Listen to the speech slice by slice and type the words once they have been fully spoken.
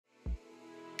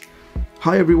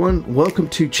Hi everyone, welcome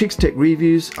to Chicks Tech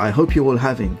Reviews. I hope you're all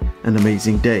having an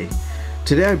amazing day.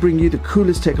 Today I bring you the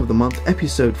coolest tech of the month,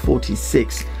 episode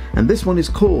 46, and this one is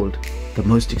called the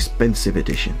most expensive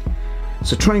edition.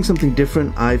 So trying something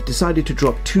different, I've decided to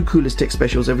drop two coolest tech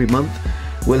specials every month.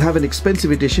 We'll have an expensive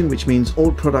edition, which means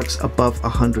all products above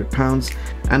 £100,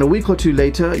 and a week or two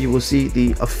later you will see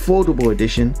the affordable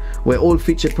edition, where all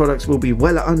featured products will be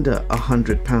well under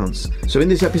 £100. So in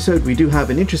this episode we do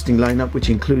have an interesting lineup which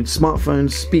includes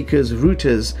smartphones, speakers,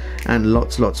 routers and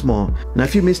lots more. Now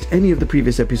if you missed any of the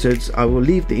previous episodes, I will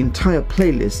leave the entire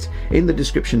playlist in the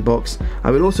description box.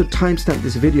 I will also timestamp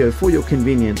this video for your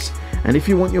convenience, and if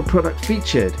you want your product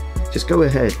featured, just go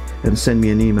ahead and send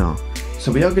me an email.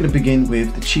 So we are going to begin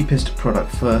with the cheapest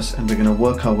product first, and we're going to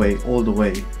work our way all the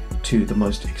way to the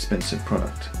most expensive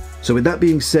product. So with that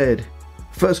being said,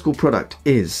 first cool product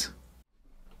is,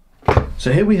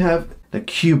 so here we have the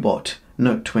Cubot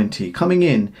Note 20 coming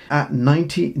in at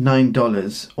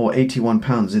 $99 or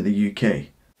 £81 in the UK.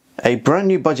 A brand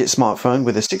new budget smartphone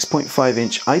with a 6.5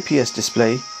 inch IPS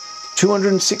display,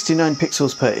 269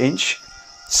 pixels per inch,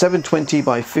 720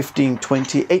 by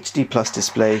 1520 HD plus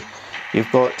display. You've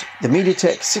got the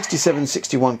MediaTek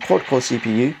 6761 quad-core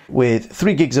CPU with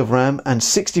 3 gigs of RAM and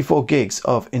 64 gigs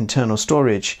of internal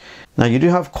storage. Now you do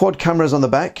have quad cameras on the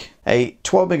back, a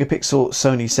 12 megapixel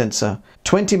Sony sensor,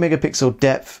 20 megapixel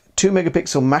depth, 2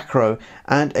 megapixel macro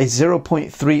and a 0.3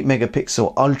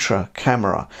 megapixel ultra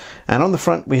camera. And on the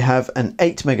front we have an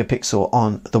 8 megapixel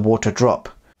on the water drop.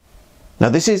 Now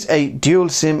this is a dual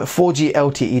SIM 4G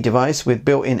LTE device with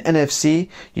built-in NFC.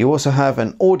 You also have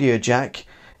an audio jack,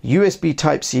 USB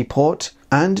Type-C port,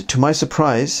 and to my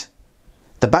surprise,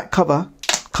 the back cover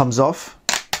comes off,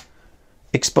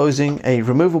 exposing a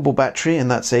removable battery,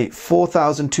 and that's a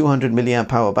 4200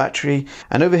 mAh battery.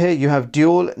 And over here you have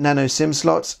dual nano SIM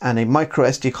slots and a micro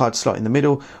SD card slot in the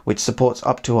middle, which supports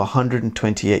up to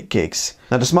 128 gigs.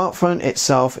 Now the smartphone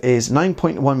itself is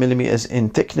 9.1 millimeters in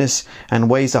thickness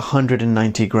and weighs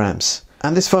 190 grams.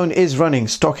 And this phone is running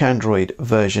stock Android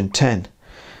version 10.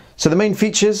 So the main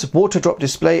features: water drop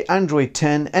display, Android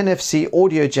 10, NFC,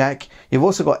 audio jack. You've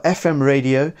also got FM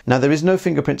radio. Now there is no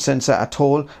fingerprint sensor at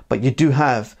all, but you do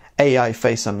have AI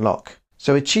face unlock.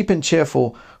 So a cheap and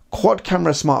cheerful quad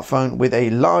camera smartphone with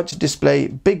a large display,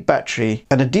 big battery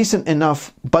and a decent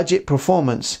enough budget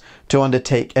performance to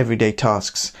undertake everyday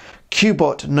tasks.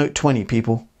 Cubot Note 20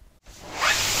 people.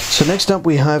 So next up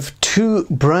we have two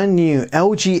brand new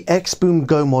LG XBOOM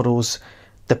Go models,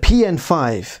 the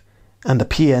PN5 and the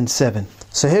PN7.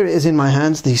 So here it is in my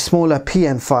hands, the smaller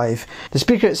PN5. The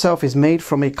speaker itself is made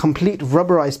from a complete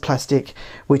rubberized plastic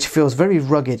which feels very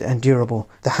rugged and durable.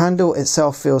 The handle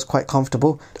itself feels quite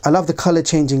comfortable. I love the color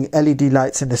changing LED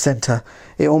lights in the center.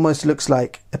 It almost looks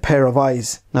like a pair of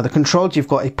eyes. Now the controls, you've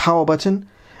got a power button,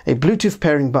 a Bluetooth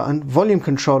pairing button, volume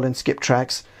control and skip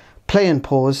tracks, play and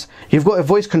pause. You've got a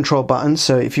voice control button,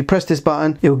 so if you press this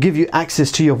button it will give you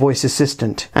access to your voice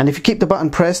assistant, and if you keep the button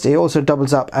pressed it also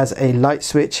doubles up as a light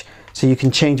switch, so you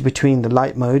can change between the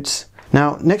light modes.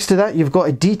 Now next to that you've got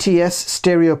a DTS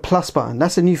Stereo Plus button.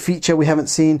 That's a new feature we haven't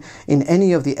seen in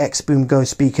any of the XBOOM Go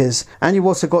speakers, and you've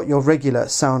also got your regular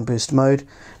sound boost mode.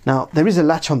 Now there is a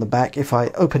latch on the back. If I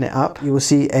open it up you will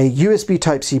see a USB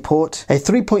Type-C port, a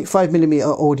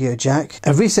 3.5mm audio jack,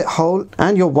 a reset hole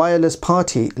and your wireless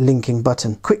party linking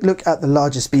button. Quick look at the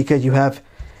larger speaker. You have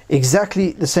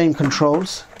exactly the same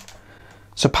controls.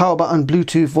 So power button,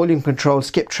 Bluetooth, volume control,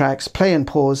 skip tracks, play and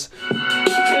pause.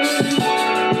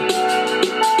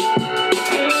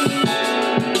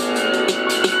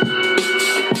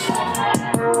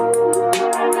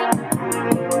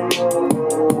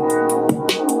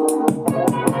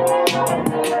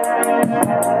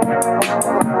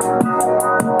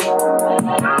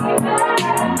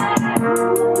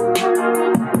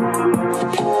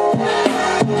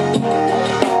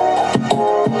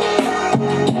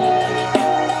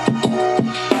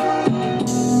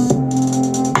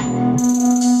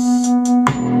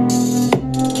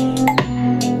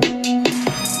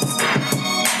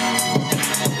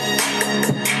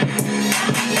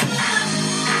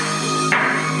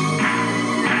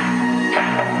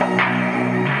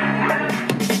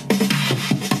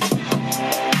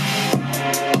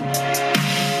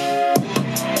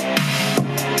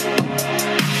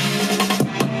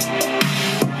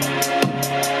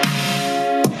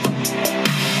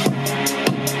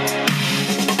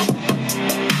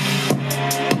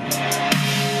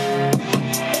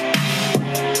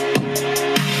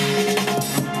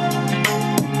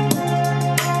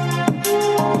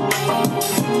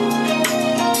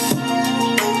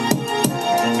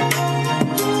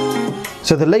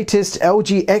 the latest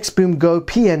LG XBOOM Go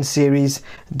PN series,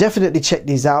 definitely check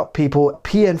these out people,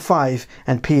 PN5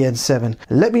 and PN7.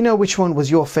 Let me know which one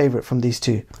was your favorite from these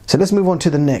two. So let's move on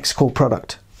to the next cool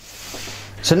product.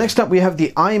 So next up we have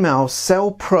the Imou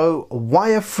Cell Pro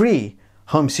wire-free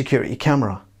home security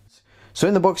camera. So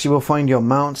in the box you will find your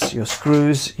mounts, your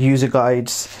screws, user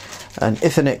guides, an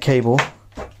Ethernet cable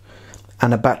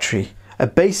and a battery. A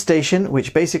base station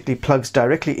which basically plugs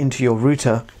directly into your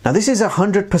router. Now this is a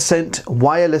 100%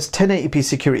 wireless 1080p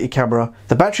security camera.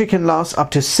 The battery can last up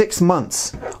to 6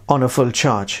 months on a full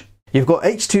charge. You've got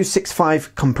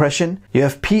H.265 compression, you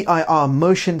have PIR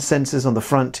motion sensors on the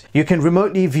front, you can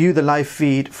remotely view the live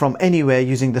feed from anywhere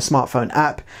using the smartphone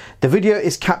app. The video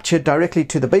is captured directly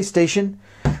to the base station,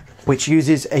 which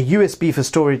uses a USB for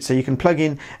storage, so you can plug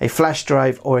in a flash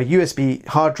drive or a USB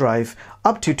hard drive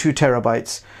up to 2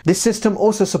 terabytes. This system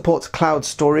also supports cloud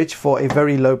storage for a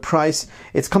very low price.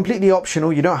 It's completely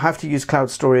optional, you don't have to use cloud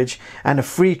storage, and a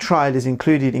free trial is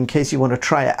included in case you want to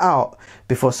try it out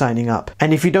before signing up.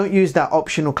 And if you don't use that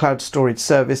optional cloud storage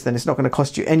service, then it's not going to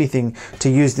cost you anything to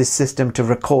use this system to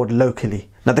record locally.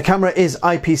 Now the camera is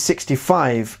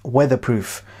IP65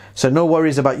 weatherproof, so no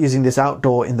worries about using this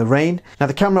outdoor in the rain. Now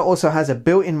the camera also has a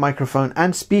built-in microphone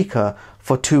and speaker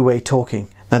for two-way talking.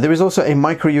 Now there is also a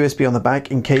micro USB on the back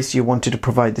in case you wanted to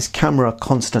provide this camera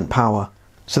constant power.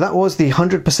 So that was the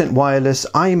 100% wireless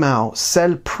Imou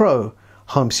Cell Pro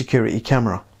home security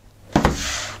camera.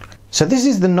 So this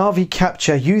is the Narvi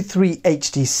Capture U3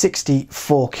 HD60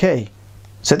 4K.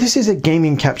 So this is a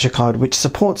gaming capture card which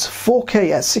supports 4K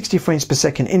at 60 frames per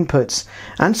second inputs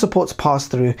and supports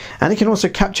pass-through, and it can also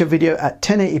capture video at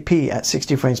 1080p at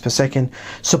 60 frames per second,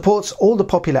 supports all the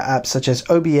popular apps such as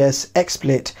OBS,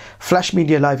 XSplit, Flash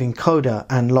Media Live Encoder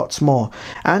and lots more.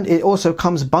 And it also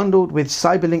comes bundled with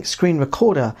Cyberlink screen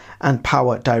recorder and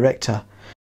power director.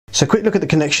 So quick look at the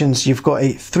connections. You've got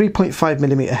a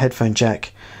 3.5mm headphone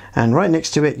jack, and right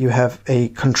next to it you have a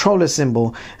controller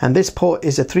symbol, and this port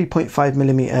is a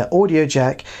 3.5mm audio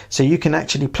jack, so you can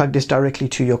actually plug this directly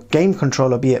to your game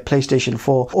controller, be it PlayStation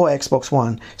 4 or Xbox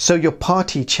One, so your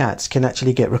party chats can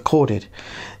actually get recorded.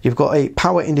 You've got a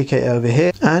power indicator over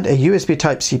here and a USB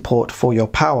Type-C port for your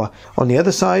power. On the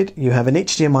other side you have an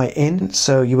HDMI in,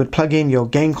 so you would plug in your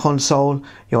game console,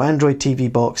 your Android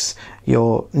TV box,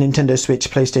 your Nintendo Switch,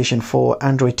 PlayStation 4,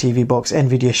 Android TV box,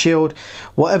 Nvidia Shield,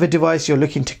 whatever device you're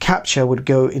looking to capture would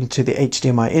go into the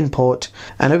HDMI in port.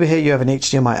 And over here you have an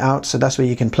HDMI out, so that's where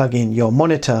you can plug in your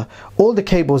monitor. All the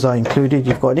cables are included.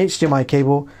 You've got an HDMI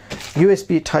cable,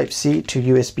 USB Type-C to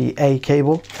USB-A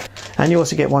cable, and you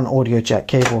also get one audio jack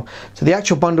cable. So the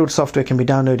actual bundled software can be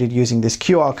downloaded using this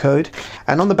QR code,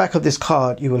 and on the back of this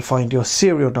card you will find your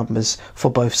serial numbers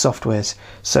for both softwares.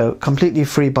 So completely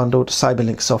free bundled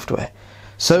Cyberlink software.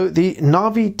 So the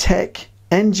Narvitech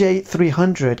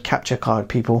NJ300 capture card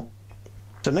people.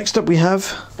 So next up we have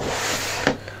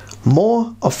more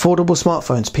affordable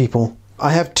smartphones people.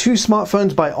 I have two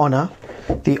smartphones by Honor,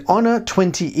 the Honor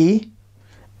 20E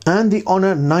and the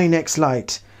Honor 9X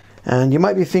Lite. And you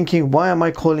might be thinking, why am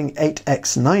I calling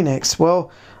 8X 9X?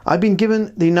 Well, I've been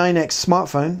given the 9X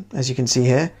smartphone, as you can see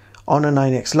here, Honor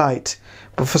 9X Lite,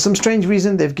 but for some strange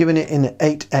reason they've given it in an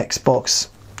 8X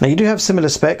box. Now you do have similar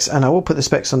specs, and I will put the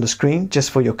specs on the screen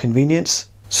just for your convenience.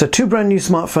 So two brand new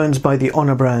smartphones by the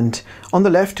Honor brand. On the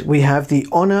left we have the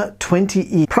Honor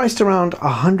 20E, priced around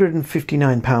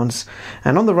 £159,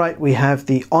 and on the right we have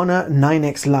the Honor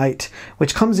 9X Lite,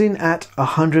 which comes in at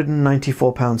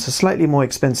 £194, so slightly more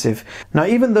expensive. Now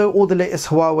even though all the latest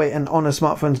Huawei and Honor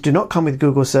smartphones do not come with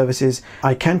Google services,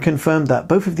 I can confirm that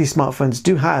both of these smartphones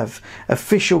do have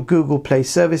official Google Play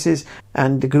services,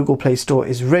 and the Google Play Store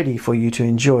is ready for you to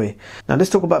enjoy. Now let's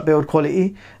talk about build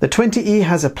quality. The 20E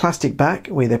has a plastic back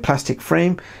with a plastic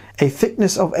frame, a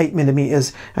thickness of 8mm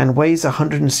and weighs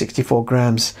 164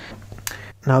 grams.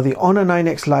 Now the Honor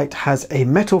 9X Lite has a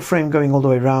metal frame going all the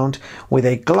way around with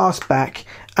a glass back,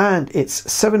 and it's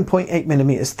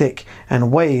 7.8mm thick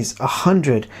and weighs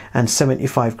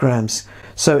 175 grams.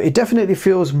 So it definitely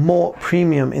feels more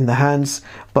premium in the hands,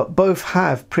 but both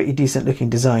have pretty decent looking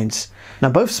designs. Now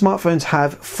both smartphones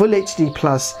have Full HD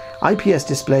Plus IPS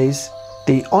displays.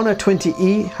 The Honor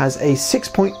 20E has a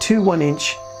 6.21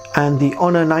 inch and the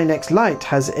Honor 9X Lite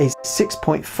has a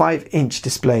 6.5 inch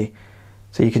display.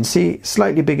 So you can see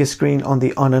slightly bigger screen on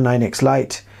the Honor 9X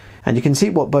Lite, and you can see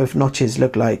what both notches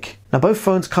look like. Now both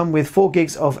phones come with 4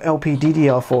 gigs of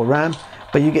LPDDR4 RAM,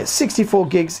 but you get 64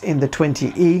 gigs in the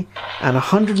 20E and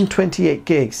 128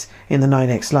 gigs in the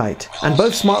 9X Lite. And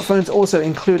both smartphones also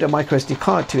include a microSD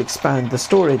card to expand the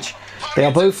storage. They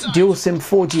are both dual SIM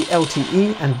 4G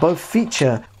LTE and both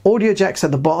feature audio jacks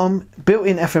at the bottom,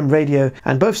 built-in FM radio,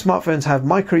 and both smartphones have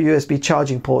micro USB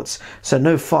charging ports, so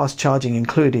no fast charging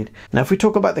included. Now if we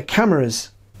talk about the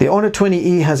cameras, the Honor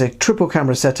 20E has a triple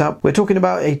camera setup. We're talking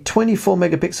about a 24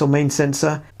 megapixel main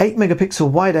sensor, 8 megapixel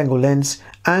wide angle lens,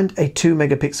 and a 2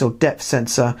 megapixel depth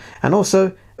sensor, and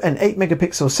also an 8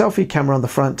 megapixel selfie camera on the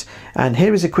front. And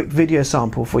here is a quick video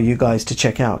sample for you guys to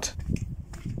check out.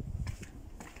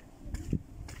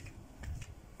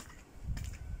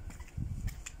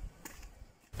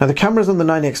 Now the cameras on the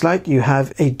 9X Lite, you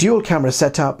have a dual camera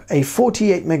setup, a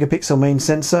 48 megapixel main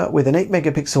sensor with an 8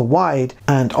 megapixel wide,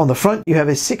 and on the front you have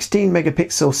a 16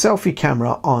 megapixel selfie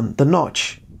camera on the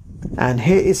notch. And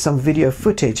here is some video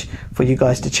footage for you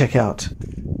guys to check out.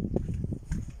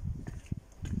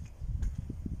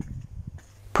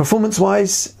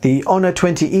 Performance-wise, the Honor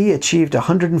 20E achieved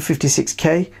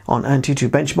 156K on Antutu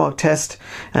benchmark test,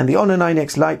 and the Honor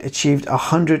 9X Lite achieved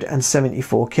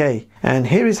 174K. And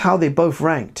here is how they both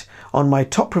ranked on my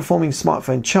top performing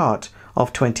smartphone chart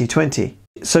of 2020.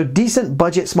 So decent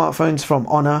budget smartphones from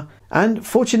Honor, and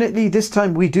fortunately this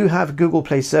time we do have Google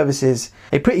Play services.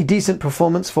 A pretty decent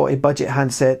performance for a budget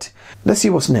handset. Let's see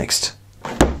what's next.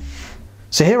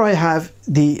 So here I have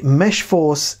the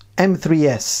Meshforce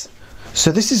M3s. So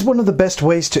this is one of the best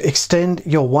ways to extend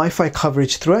your Wi-Fi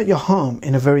coverage throughout your home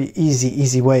in a very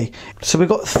easy way. So we've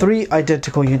got 3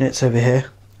 identical units over here.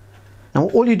 Now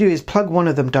all you do is plug one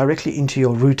of them directly into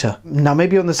your router. Now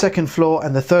maybe on the second floor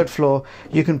and the third floor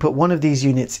you can put one of these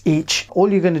units each.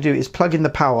 All you're going to do is plug in the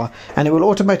power and it will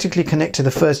automatically connect to the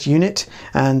first unit,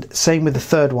 and same with the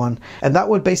third one, and that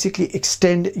will basically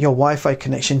extend your Wi-Fi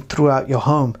connection throughout your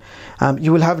home.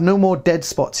 You will have no more dead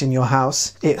spots in your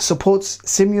house. It supports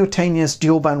simultaneous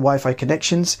dual band Wi-Fi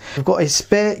connections. We've got a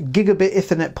spare gigabit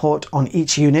Ethernet port on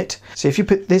each unit, so if you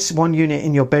put this one unit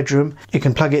in your bedroom you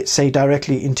can plug it say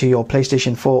directly into your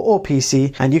PlayStation 4 or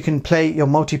PC, and you can play your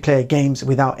multiplayer games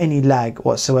without any lag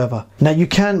whatsoever. Now you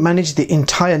can manage the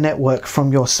entire network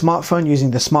from your smartphone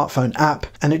using the smartphone app,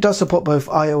 and it does support both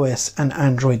iOS and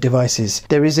Android devices.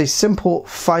 There is a simple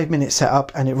 5-minute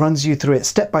setup and it runs you through it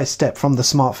step by step from the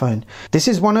smartphone. This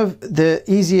is one of the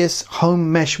easiest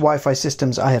home mesh Wi-Fi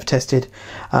systems I have tested.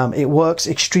 It works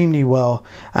extremely well,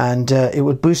 and it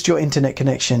would boost your internet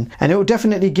connection, and it will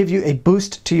definitely give you a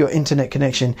boost to your internet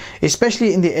connection,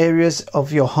 especially in the areas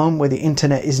of your home where the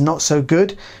internet is not so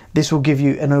good. This will give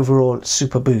you an overall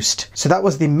super boost. So that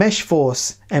was the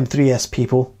Meshforce M3s,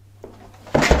 people.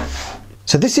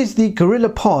 So this is the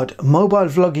Gorillapod mobile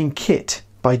vlogging kit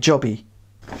by Joby.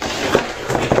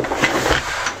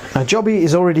 Now Joby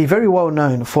is already very well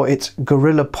known for its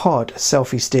Gorillapod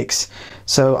selfie sticks,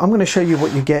 so I'm going to show you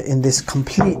what you get in this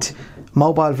complete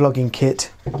mobile vlogging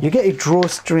kit. You get a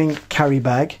drawstring carry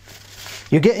bag.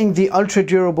 You're getting the ultra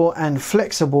durable and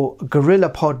flexible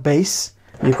Gorillapod base.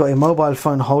 You've got a mobile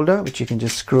phone holder which you can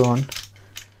just screw on.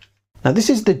 Now this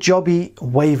is the Joby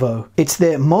Wavo. It's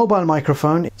their mobile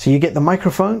microphone. So you get the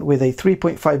microphone with a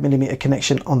 3.5mm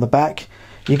connection on the back.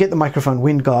 You get the microphone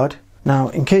wind guard. Now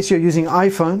in case you're using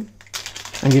iPhone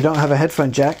and you don't have a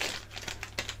headphone jack,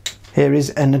 here is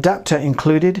an adapter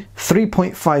included,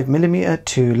 3.5mm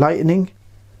to lightning.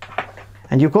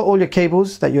 And you've got all your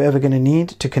cables that you're ever going to need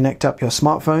to connect up your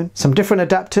smartphone. Some different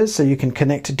adapters so you can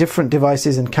connect different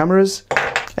devices and cameras.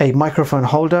 A microphone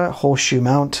holder, horseshoe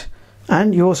mount.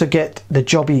 And you also get the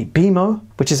Joby Imou,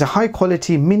 which is a high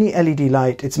quality mini LED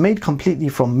light. It's made completely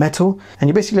from metal. And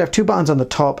you basically have 2 buttons on the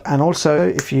top. And also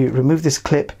if you remove this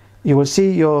clip, you will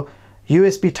see your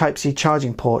USB Type-C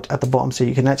charging port at the bottom, so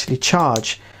you can actually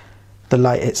charge the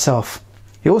light itself.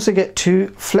 You also get 2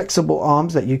 flexible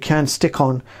arms that you can stick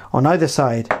on either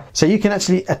side, so you can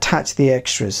actually attach the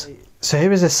extras. So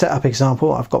here is a setup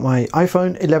example. I've got my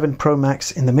iPhone 11 Pro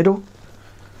Max in the middle.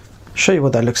 Show you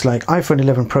what that looks like. iPhone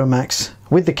 11 Pro Max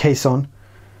with the case on,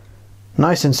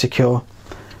 nice and secure.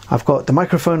 I've got the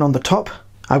microphone on the top.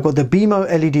 I've got the Imou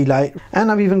LED light, and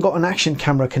I've even got an action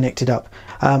camera connected up.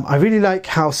 I really like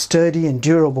how sturdy and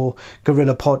durable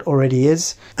Gorillapod already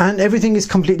is, and everything is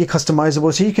completely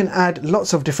customizable, so you can add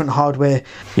lots of different hardware.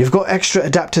 You've got extra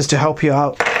adapters to help you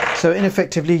out, so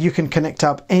ineffectively you can connect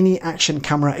up any action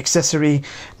camera accessory,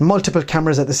 multiple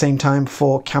cameras at the same time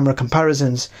for camera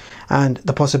comparisons, and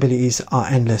the possibilities are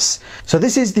endless. So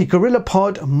this is the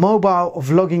Gorillapod mobile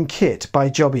vlogging kit by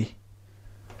Joby.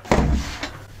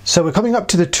 So we're coming up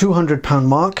to the £200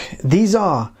 mark. These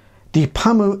are the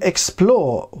Pamu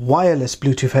Explore wireless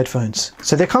Bluetooth headphones.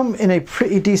 So they come in a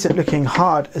pretty decent looking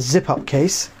hard zip up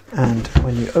case, and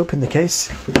when you open the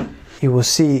case you will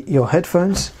see your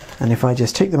headphones, and if I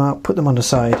just take them out, put them on the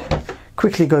side,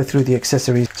 quickly go through the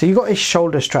accessories. So you got a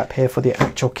shoulder strap here for the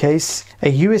actual case,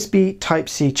 a USB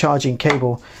Type-C charging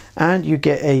cable, and you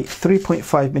get a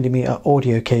 3.5mm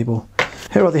audio cable.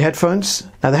 Here are the headphones.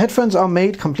 Now the headphones are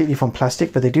made completely from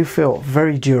plastic, but they do feel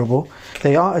very durable.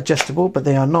 They are adjustable, but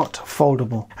they are not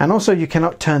foldable. And also you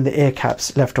cannot turn the ear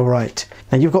caps left or right.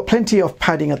 Now you've got plenty of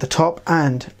padding at the top,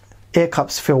 and ear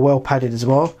cups feel well padded as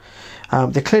well.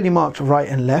 They're clearly marked right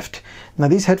and left. Now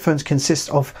these headphones consist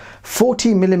of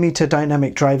 40mm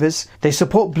dynamic drivers. They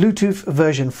support Bluetooth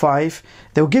version 5.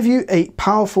 They'll give you a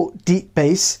powerful deep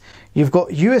bass. You've got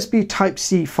USB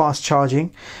Type-C fast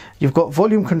charging. You've got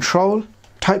volume control,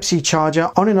 Type-C charger,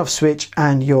 on and off switch,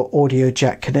 and your audio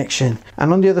jack connection.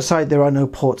 And on the other side there are no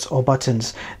ports or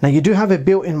buttons. Now you do have a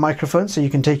built-in microphone, so you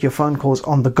can take your phone calls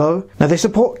on the go. Now they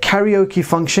support karaoke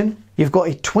function. You've got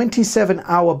a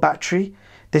 27-hour battery.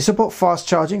 They support fast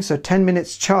charging, so 10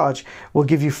 minutes charge will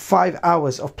give you 5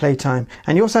 hours of playtime.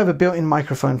 And you also have a built-in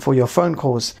microphone for your phone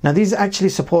calls. Now these actually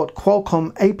support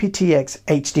Qualcomm aptX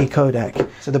HD codec.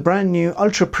 So the brand new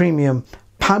ultra premium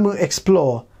Pamu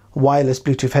Explore wireless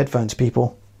Bluetooth headphones,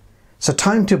 people. So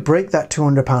time to break that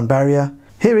 £200 barrier.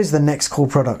 Here is the next cool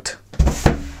product.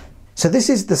 So this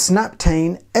is the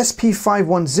Snaptain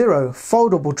SP510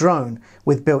 foldable drone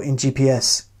with built-in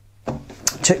GPS.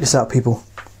 Check this out, people.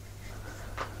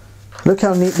 Look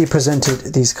how neatly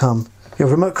presented these come. Your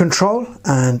remote control,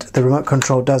 and the remote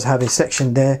control does have a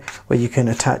section there where you can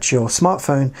attach your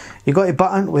smartphone. You've got a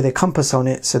button with a compass on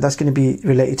it, so that's going to be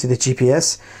related to the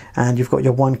GPS, and you've got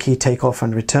your one key take off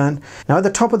and return. Now at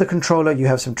the top of the controller you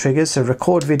have some triggers, so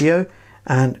record video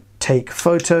and take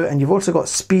photo, and you've also got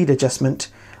speed adjustment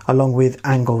along with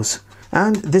angles.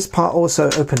 And this part also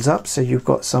opens up, so you've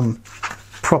got some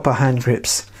proper hand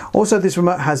grips. Also this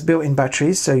remote has built-in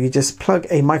batteries, so you just plug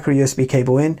a micro USB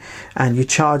cable in and you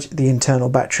charge the internal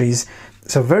batteries.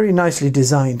 So very nicely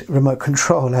designed remote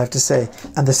control, I have to say.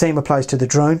 And the same applies to the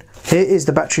drone. Here is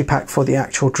the battery pack for the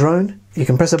actual drone. You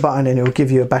can press a button and it will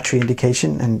give you a battery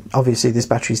indication, and obviously this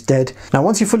battery is dead. Now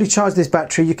once you fully charge this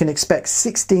battery, you can expect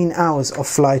 16 hours of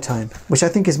fly time, which I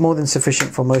think is more than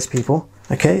sufficient for most people.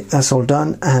 Okay, that's all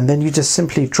done, and then you just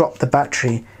simply drop the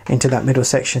battery into that middle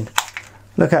section.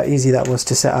 Look how easy that was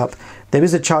to set up. There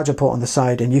is a charger port on the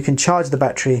side, and you can charge the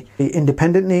battery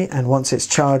independently, and once it's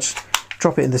charged,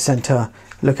 drop it in the center.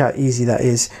 Look how easy that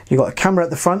is. You've got a camera at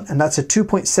the front, and that's a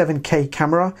 2.7K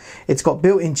camera. It's got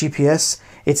built-in GPS.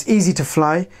 It's easy to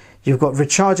fly. You've got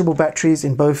rechargeable batteries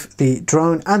in both the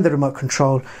drone and the remote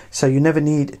control, so you never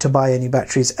need to buy any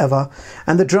batteries ever.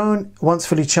 And the drone, once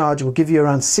fully charged, will give you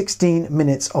around 16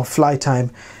 minutes of fly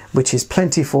time, which is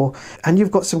plentiful. And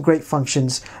you've got some great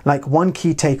functions like one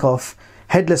key takeoff,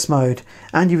 headless mode,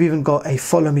 and you've even got a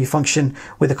follow me function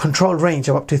with a control range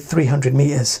of up to 300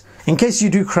 meters. In case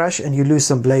you do crash and you lose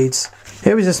some blades,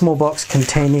 here is a small box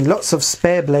containing lots of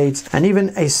spare blades and even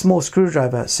a small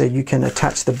screwdriver, so you can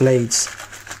attach the blades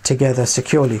together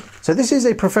securely. So this is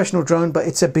a professional drone, but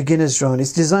it's a beginner's drone.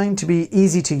 It's designed to be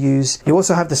easy to use. You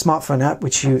also have the smartphone app,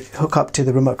 which you hook up to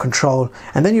the remote control,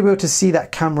 and then you'll be able to see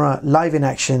that camera live in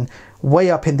action way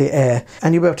up in the air,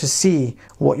 and you'll be able to see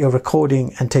what you're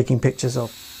recording and taking pictures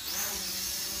of.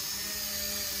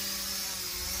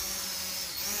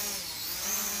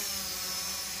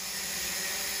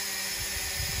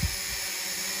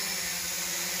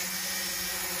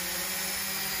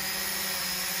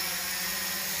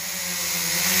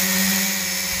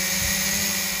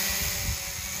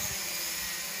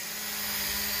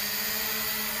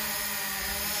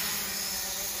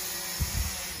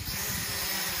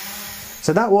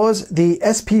 So that was the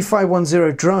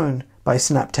SP510 drone by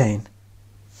Snaptain.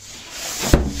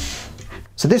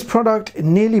 So this product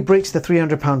nearly breaks the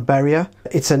 £300 barrier.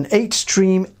 It's an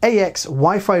 8-stream AX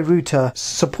Wi-Fi router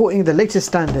supporting the latest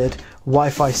standard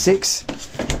Wi-Fi 6.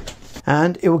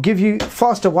 And it will give you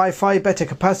faster Wi-Fi, better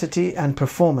capacity and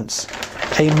performance.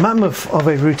 A mammoth of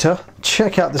a router.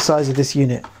 Check out the size of this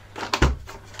unit.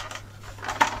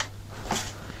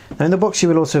 Now in the box you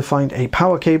will also find a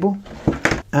power cable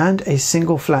and a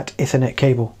single flat Ethernet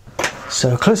cable.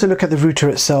 So a closer look at the router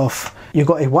itself. You've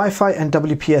got a Wi-Fi and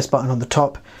WPS button on the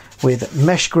top with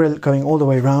mesh grill going all the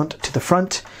way around to the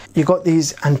front. You've got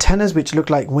these antennas which look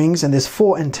like wings, and there's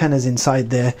 4 antennas inside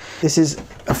there. This is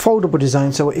a foldable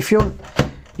design, so if you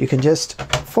can just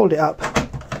fold it up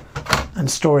and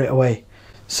store it away.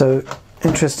 So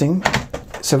interesting.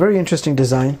 It's a very interesting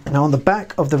design. Now on the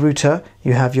back of the router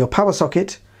you have your power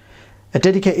socket, a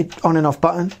dedicated on and off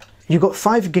button. You've got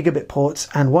 5 gigabit ports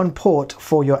and 1 port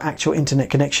for your actual internet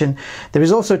connection. There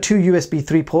is also 2 USB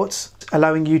 3 ports,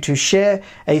 allowing you to share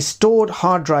a stored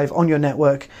hard drive on your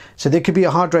network. So there could be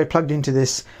a hard drive plugged into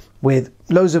this with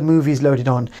loads of movies loaded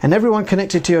on, and everyone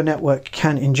connected to your network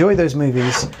can enjoy those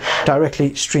movies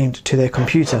directly streamed to their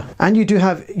computer. And you do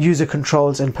have user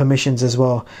controls and permissions as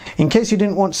well, in case you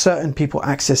didn't want certain people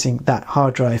accessing that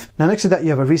hard drive. Now next to that you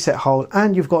have a reset hole,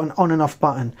 and you've got an on and off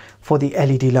button for the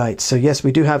LED lights. So yes,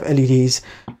 we do have LEDs.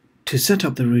 To set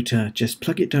up the router, just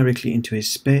plug it directly into a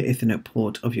spare Ethernet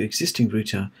port of your existing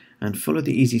router and follow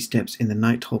the easy steps in the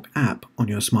Nighthawk app on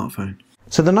your smartphone.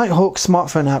 So the Nighthawk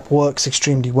smartphone app works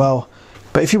extremely well,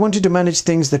 but if you wanted to manage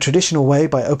things the traditional way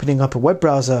by opening up a web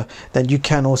browser, then you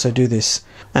can also do this.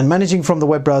 And managing from the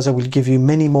web browser will give you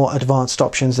many more advanced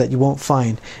options that you won't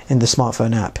find in the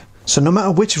smartphone app. So no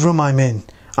matter which room I'm in,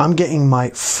 I'm getting my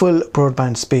full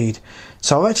broadband speed.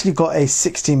 So I've actually got a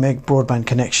 60 meg broadband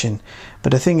connection,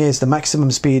 but the thing is, the maximum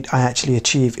speed I actually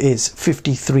achieve is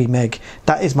 53 meg.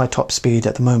 That is my top speed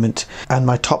at the moment, and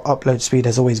my top upload speed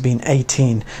has always been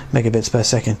 18 megabits per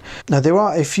second. Now there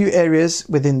are a few areas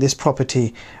within this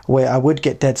property where I would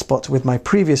get dead spots with my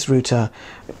previous router,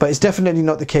 but it's definitely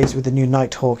not the case with the new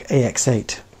Nighthawk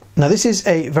AX8. Now this is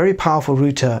a very powerful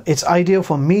router. It's ideal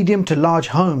for medium to large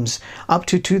homes up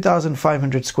to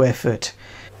 2,500 square foot.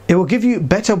 It will give you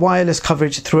better wireless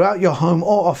coverage throughout your home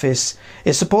or office.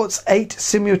 It supports 8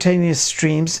 simultaneous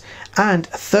streams and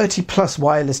 30 plus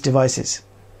wireless devices.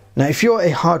 Now if you're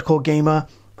a hardcore gamer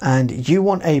and you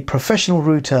want a professional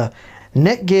router,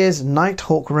 Netgear's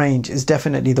Nighthawk range is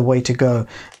definitely the way to go.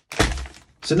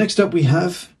 So next up we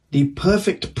have the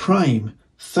Perfect Prime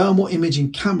thermal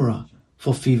imaging camera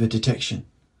for fever detection.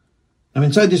 Now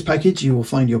inside this package you will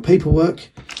find your paperwork,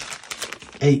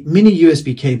 a mini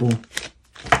USB cable,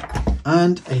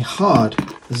 and a hard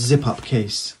zip-up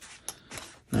case.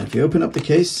 Now if you open up the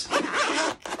case,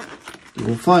 you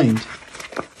will find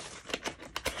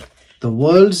the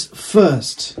world's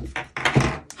first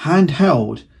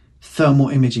handheld thermal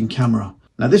imaging camera.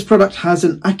 Now this product has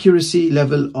an accuracy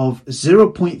level of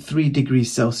 0.3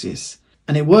 degrees Celsius,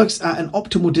 and it works at an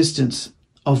optimal distance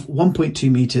of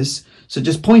 1.2 meters. So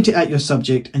just point it at your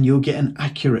subject and you'll get an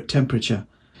accurate temperature.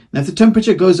 Now if the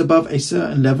temperature goes above a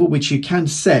certain level, which you can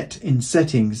set in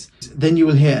settings, then you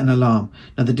will hear an alarm.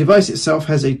 Now the device itself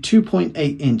has a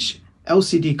 2.8 inch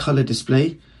LCD color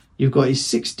display. You've got a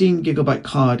 16 gigabyte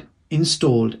card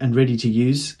installed and ready to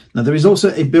use. Now there is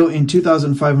also a built-in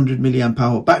 2500 milliamp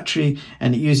hour battery,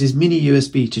 and it uses mini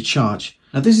USB to charge.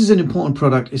 Now this is an important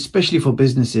product, especially for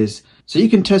businesses, so you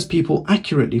can test people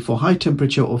accurately for high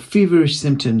temperature or feverish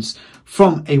symptoms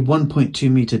from a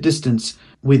 1.2 meter distance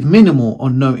with minimal or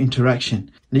no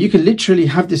interaction. Now you can literally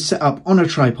have this set up on a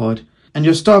tripod, and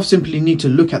your staff simply need to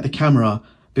look at the camera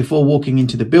before walking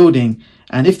into the building,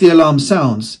 and if the alarm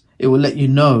sounds, it will let you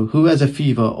know who has a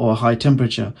fever or a high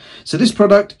temperature. So this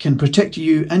product can protect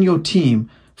you and your team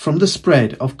from the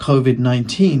spread of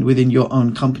COVID-19 within your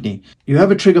own company. You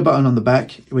have a trigger button on the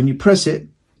back. When you press it,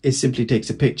 it simply takes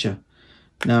a picture.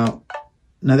 Now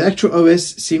the actual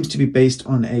OS seems to be based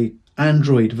on a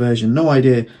Android version. No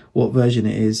idea what version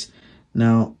it is.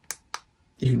 Now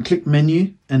you can click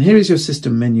menu, and here is your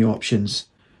system menu options.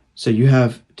 So you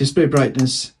have display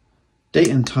brightness, date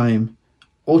and time,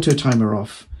 auto timer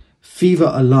off,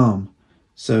 fever alarm.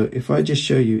 So if I just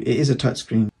show you, it is a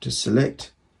touchscreen. Just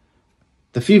select.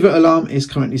 The fever alarm is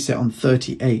currently set on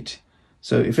 38.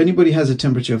 So if anybody has a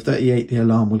temperature of 38, the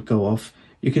alarm will go off.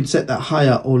 You can set that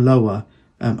higher or lower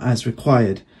as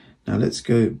required. Now let's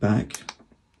go back.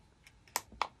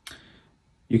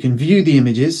 You can view the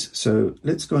images. So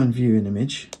let's go and view an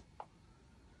image.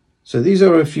 So these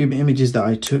are a few images that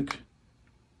I took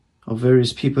of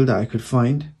various people that I could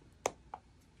find.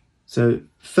 So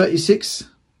 36.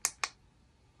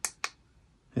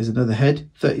 Here's another head.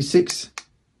 36.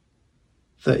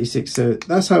 36. So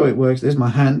that's how it works. There's my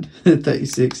hand.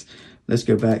 36. Let's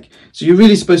go back. So you're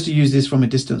really supposed to use this from a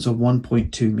distance of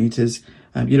 1.2 meters.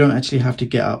 You don't actually have to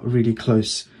get up really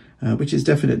close, which is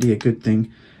definitely a good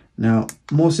thing. Now,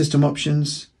 more system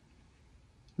options.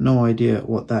 No idea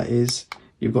what that is.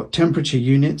 You've got temperature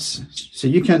units. So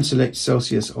you can select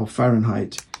Celsius or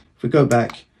Fahrenheit. If we go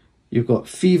back, you've got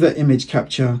fever image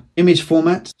capture, image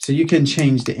format. So you can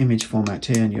change the image format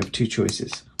here, and you have two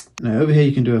choices. Now over here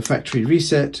you can do a factory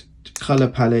reset, color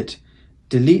palette,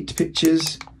 delete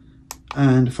pictures,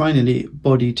 and finally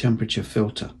body temperature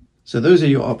filter. So those are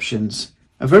your options.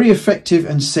 A very effective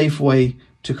and safe way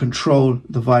to control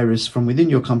the virus from within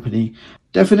your company.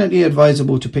 Definitely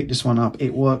advisable to pick this one up.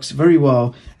 It works very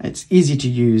well, it's easy to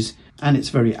use, and it's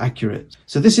very accurate.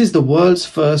 So this is the world's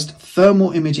first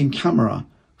thermal imaging camera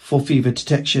for fever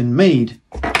detection, made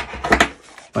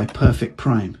by Perfect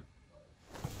Prime.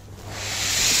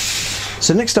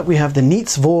 So next up we have the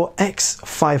Neatsvor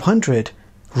X500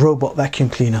 robot vacuum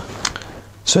cleaner.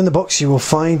 So in the box you will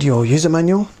find your user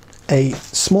manual, a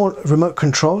small remote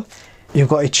control, you've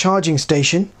got a charging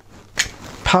station,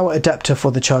 power adapter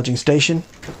for the charging station,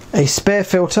 a spare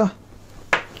filter,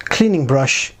 cleaning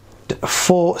brush,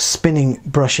 4 spinning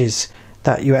brushes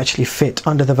that you actually fit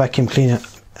under the vacuum cleaner.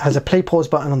 It has a play pause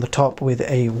button on the top with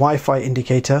a Wi-Fi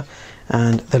indicator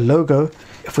and the logo.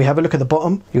 If we have a look at the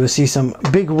bottom, you will see some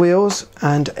big wheels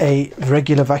and a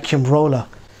regular vacuum roller.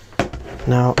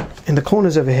 Now in the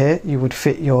corners over here you would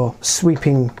fit your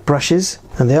sweeping brushes,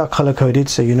 and they are color coded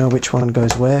so you know which one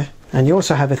goes where. And you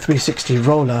also have a 360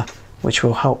 roller which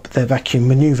will help the vacuum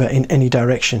maneuver in any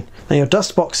direction. Now your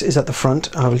dust box is at the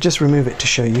front. I will just remove it to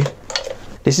show you.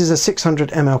 This is a 600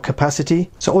 ml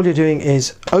capacity, so all you're doing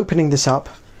is opening this up.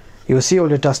 You will see all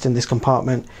your dust in this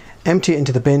compartment, empty it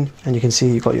into the bin, and you can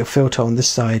see you've got your filter on this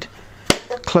side.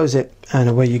 Close it and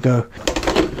away you go.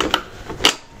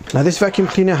 Now this vacuum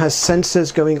cleaner has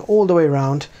sensors going all the way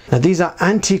around. Now these are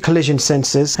anti-collision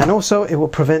sensors, and also it will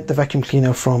prevent the vacuum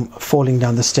cleaner from falling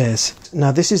down the stairs.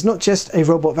 Now this is not just a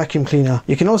robot vacuum cleaner.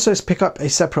 You can also pick up a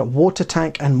separate water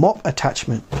tank and mop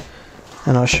attachment.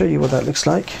 And I'll show you what that looks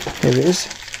like. Here it is.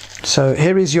 So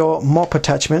here is your mop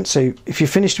attachment. So if you're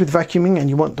finished with vacuuming and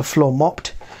you want the floor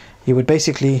mopped, you would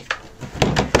basically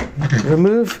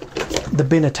remove the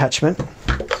bin attachment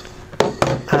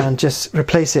and just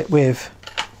replace it with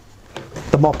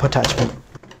the mop attachment.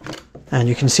 And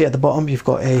you can see at the bottom you've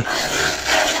got a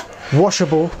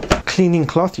washable cleaning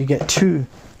cloth. You get 2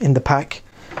 in the pack,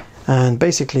 and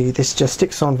basically this just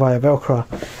sticks on via Velcro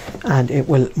and it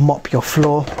will mop your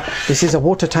floor. This is a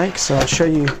water tank, so I'll show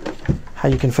you how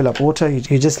you can fill up water.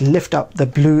 You just lift up the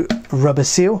blue rubber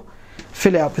seal,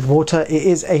 fill it up with water. It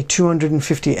is a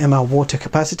 250 ml water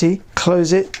capacity.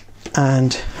 Close it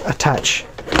and attach,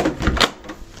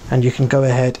 and you can go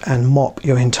ahead and mop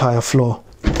your entire floor.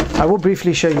 I will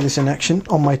briefly show you this in action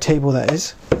on my table, that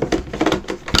is.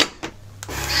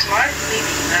 Smart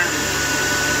cleaning now.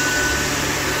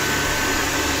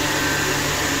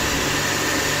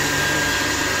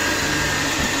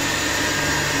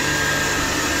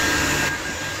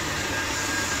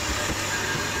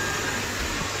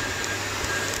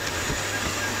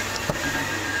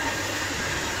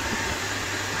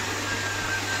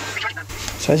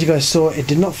 So as you guys saw, it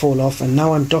did not fall off, and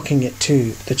now I'm docking it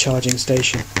to the charging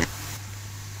station.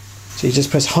 So you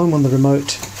just press home on the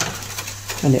remote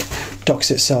and it docks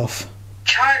itself.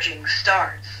 Charging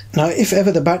starts. Now if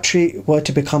ever the battery were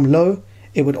to become low,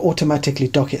 it would automatically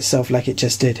dock itself like it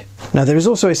just did. Now there is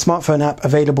also a smartphone app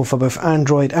available for both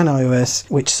Android and iOS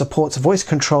which supports voice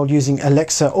control using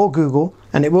Alexa or Google,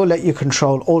 and it will let you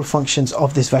control all functions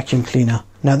of this vacuum cleaner.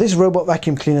 Now this robot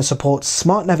vacuum cleaner supports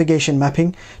smart navigation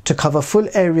mapping to cover full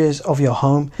areas of your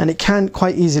home, and it can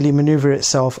quite easily maneuver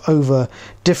itself over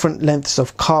different lengths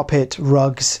of carpet,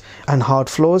 rugs and hard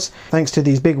floors thanks to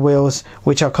these big wheels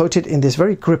which are coated in this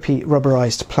very grippy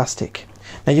rubberized plastic.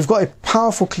 Now you've got a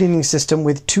powerful cleaning system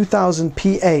with 2000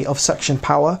 PA of suction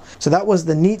power. So that was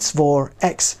the Neatsvor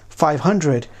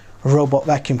X500 robot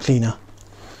vacuum cleaner.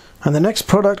 And the next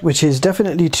product, which is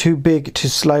definitely too big to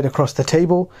slide across the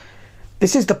table,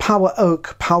 this is the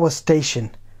Poweroak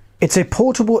Powerstation. It's a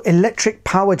portable electric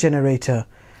power generator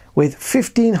with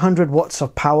 1500 watts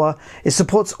of power. It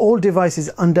supports all devices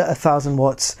under 1000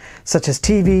 watts, such as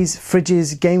TVs,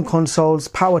 fridges, game consoles,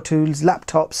 power tools,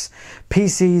 laptops,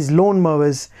 PCs,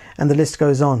 lawnmowers, and the list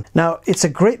goes on. Now, it's a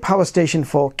great power station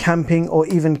for camping or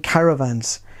even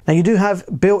caravans. Now, you do have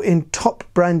built-in top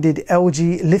branded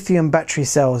LG lithium battery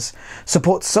cells,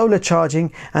 supports solar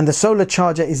charging, and the solar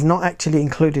charger is not actually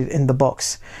included in the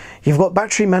box. You've got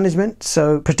battery management,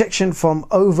 so protection from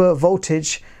over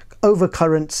voltage,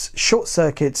 overcurrents, short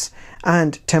circuits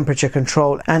and temperature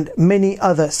control, and many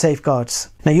other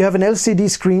safeguards. Now you have an LCD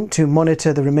screen to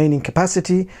monitor the remaining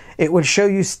capacity. It will show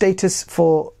you status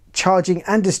for charging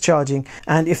and discharging,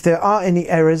 and if there are any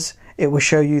errors, it will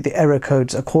show you the error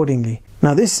codes accordingly.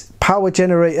 Now this power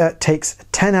generator takes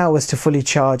 10 hours to fully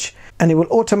charge, and it will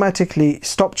automatically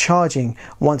stop charging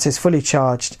once it's fully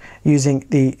charged using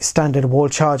the standard wall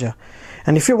charger.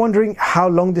 And if you're wondering how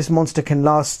long this monster can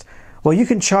last, well, you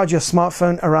can charge your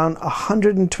smartphone around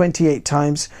 128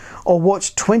 times, or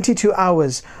watch 22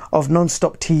 hours of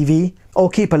non-stop TV, or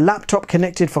keep a laptop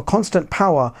connected for constant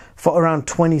power for around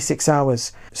 26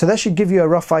 hours. So that should give you a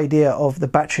rough idea of the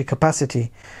battery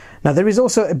capacity. Now there is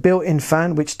also a built-in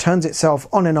fan which turns itself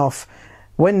on and off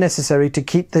when necessary to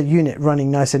keep the unit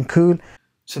running nice and cool.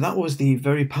 So that was the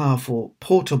very powerful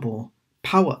portable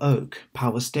Poweroak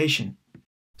Powerstation.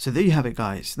 So there you have it,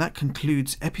 guys. That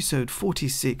concludes episode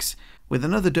 46 with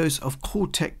another dose of cool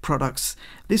tech products.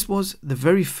 This was the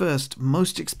very first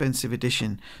most expensive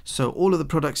edition, so all of the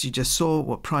products you just saw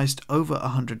were priced over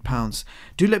 £100.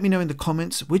 Do let me know in the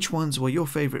comments which ones were your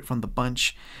favorite from the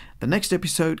bunch. The next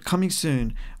episode coming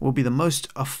soon will be the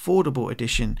most affordable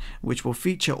edition, which will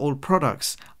feature all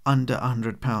products under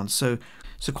 £100. So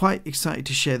quite excited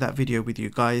to share that video with you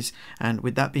guys. And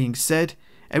with that being said,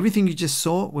 everything you just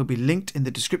saw will be linked in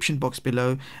the description box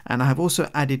below, and I have also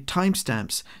added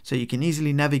timestamps so you can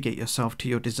easily navigate yourself to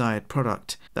your desired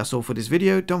product. That's all for this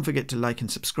video. Don't forget to like and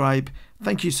subscribe.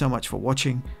 Thank you so much for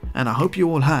watching, and I hope you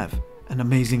all have an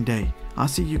amazing day. I'll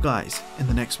see you guys in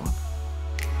the next one.